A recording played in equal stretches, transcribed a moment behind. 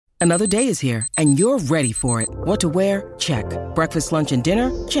Another day is here, and you're ready for it. What to wear? Check. Breakfast, lunch, and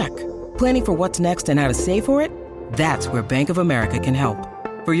dinner? Check. Planning for what's next and how to save for it? That's where Bank of America can help.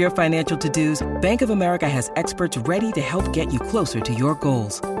 For your financial to-dos, Bank of America has experts ready to help get you closer to your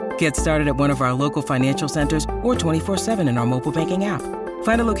goals. Get started at one of our local financial centers or 24/7 in our mobile banking app.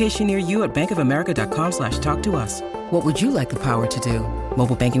 Find a location near you at bankofamerica.com/talktous. What would you like the power to do?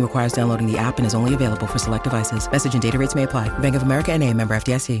 Mobile banking requires downloading the app and is only available for select devices. Message and data rates may apply. Bank of America N.A., member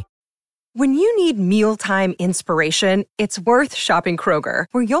FDIC. When you need mealtime inspiration, it's worth shopping Kroger,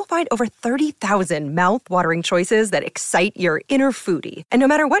 where you'll find over 30,000 mouth-watering choices that excite your inner foodie. And no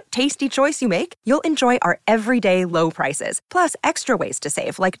matter what tasty choice you make, you'll enjoy our everyday low prices, plus extra ways to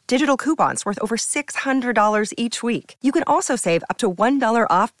save, like digital coupons worth over $600 each week. You can also save up to $1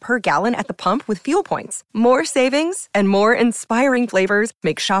 off per gallon at the pump with fuel points. More savings and more inspiring flavors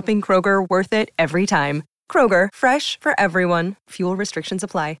make shopping Kroger worth it every time. Kroger, fresh for everyone. Fuel restrictions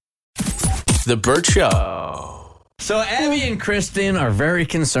apply. The Burt Show. So Abby and Kristen are very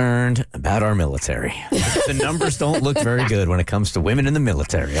concerned about our military. The numbers don't look very good when it comes to women in the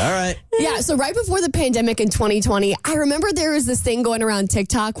military. All right. Yeah, so right before the pandemic in 2020, I remember there was this thing going around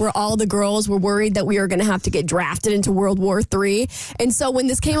TikTok where all the girls were worried that we were going to have to get drafted into World War III. And so when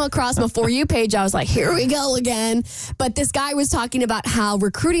this came across my For You page, I was like, here we go again. But this guy was talking about how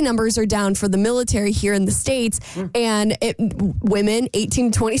recruiting numbers are down for the military here in the States. And women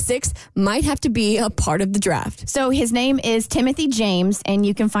 18 to 26 might have to be a part of the draft. So his name is Timothy James, and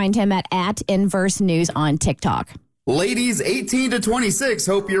you can find him at Inverse News on TikTok. Ladies 18 to 26,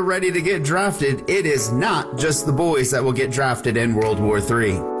 hope you're ready to get drafted. It is not just the boys that will get drafted in World War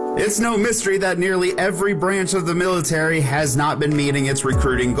III. It's no mystery that nearly every branch of the military has not been meeting its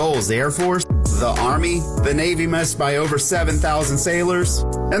recruiting goals. The Air Force, the Army, the Navy missed by over 7,000 sailors,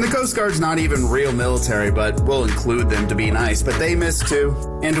 and the Coast Guard's not even real military, but we'll include them to be nice, but they missed too.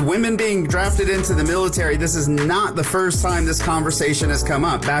 And women being drafted into the military, this is not the first time this conversation has come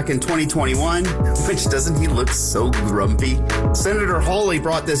up. Back in 2021, which doesn't he look so grumpy? Senator Hawley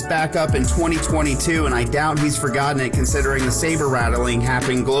brought this back up in 2022, and I doubt he's forgotten it considering the saber rattling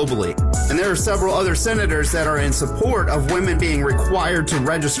happening globally. And there are several other senators that are in support of women being required to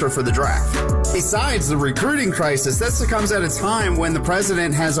register for the draft. Besides the recruiting crisis, this comes at a time when the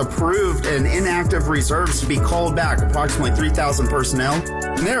president has approved an inactive reserves to be called back, approximately 3,000 personnel.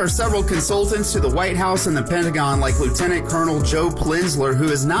 And there are several consultants to the White House and the Pentagon, like Lieutenant Colonel Joe Plinzler, who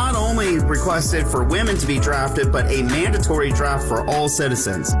has not only requested for women to be drafted, but a mandatory draft for all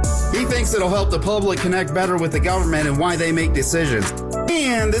citizens. He thinks it'll help the public connect better with the government and why they make decisions.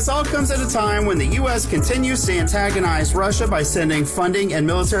 And this all comes at a time when the U.S. continues to antagonize Russia by sending funding and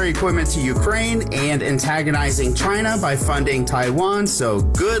military equipment to Ukraine and antagonizing China by funding Taiwan. So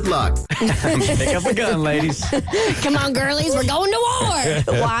good luck. Pick up a gun, ladies. Come on, girlies, we're going to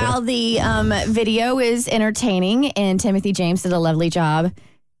war. While the video is entertaining and Timothy James did a lovely job,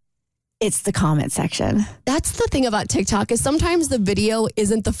 it's the comment section. That's the thing about TikTok is sometimes the video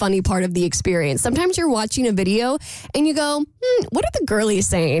isn't the funny part of the experience. Sometimes you're watching a video and you go, what are the girlies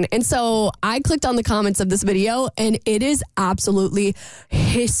saying? And so I clicked on the comments of this video and it is absolutely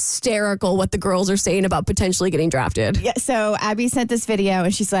hysterical what the girls are saying about potentially getting drafted. Yeah, so Abby sent this video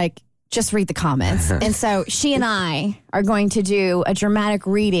and she's like, just read the comments. And so she and I are going to do a dramatic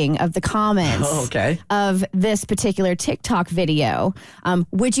reading of the comments of this particular TikTok video.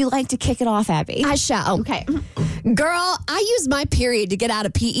 Would you like to kick it off, Abby? I shall. Okay. Girl, I used my period to get out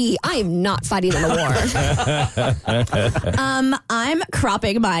of PE. I am not fighting in a war. I'm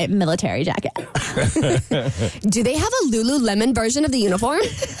cropping my military jacket. Do they have a Lululemon version of the uniform?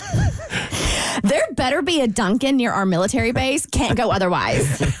 There better be a Dunkin' near our military base. Can't go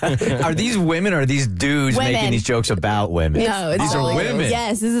otherwise. Are these women or are these dudes making these jokes about women? No, these are women.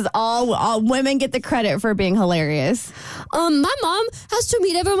 Yes, this is all women get the credit for being hilarious. My mom has to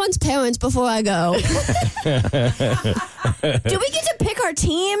meet everyone's parents before I go. Do we get to pick our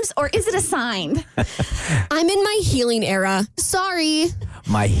teams or is it assigned? I'm in my healing era. Sorry.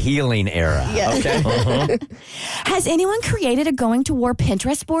 My healing era. Yeah. Okay. Has anyone created a going to war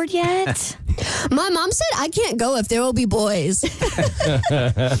Pinterest board yet? My mom said I can't go if there will be boys.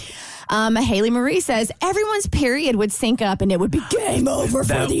 Haley Marie says everyone's period would sync up and it would be game over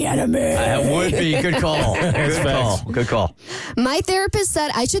for the enemy. That would be. Good call. Good call. My therapist said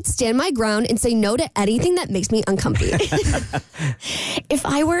I should stand my ground and say no to anything that makes me uncomfy. If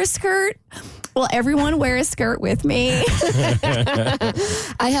I wear a skirt, will everyone wear a skirt with me?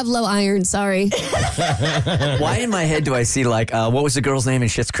 I have low iron, sorry. Why in my head do I see what was the girl's name in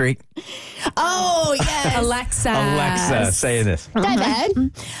Schitt's Creek? Oh, yes. Alexa, say this.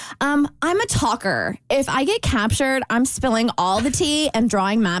 David. I'm a talker. If I get captured, I'm spilling all the tea and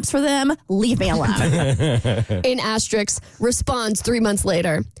drawing maps for them. Leave me alone. In asterisks, responds 3 months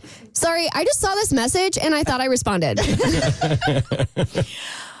later. Sorry, I just saw this message and I thought I responded.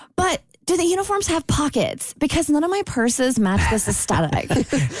 But do the uniforms have pockets? Because none of my purses match this aesthetic.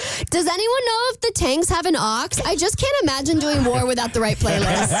 Does anyone know if the tanks have an aux? I just can't imagine doing war without the right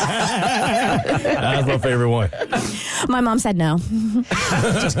playlist. That's my favorite one. My mom said no.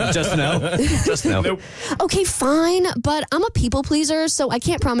 Just no. Just no. Nope. Okay, fine, but I'm a people pleaser, so I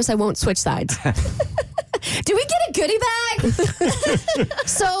can't promise I won't switch sides. Do we get a goodie bag?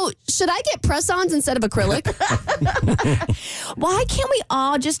 So, should I get press-ons instead of acrylic? Why can't we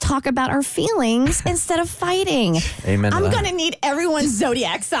all just talk about our feelings instead of fighting? Amen. I'm going to need everyone's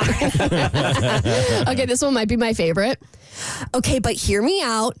zodiac sign. Okay, this one might be my favorite. Okay, but hear me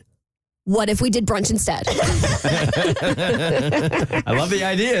out. What if we did brunch instead? I love the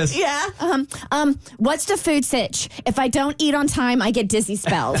ideas. Yeah. What's the food sitch? If I don't eat on time, I get dizzy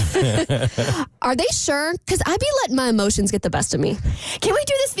spells. Are they sure? Because I be letting my emotions get the best of me. Can we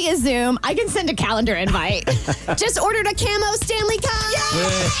do this via Zoom? I can send a calendar invite. Just ordered a camo Stanley Cup.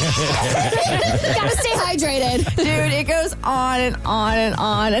 Gotta stay hydrated. Dude, it goes on and on and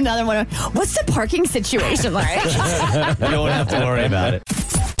on. Another one. What's the parking situation like? You don't have to worry about it.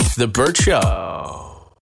 The Burt Show.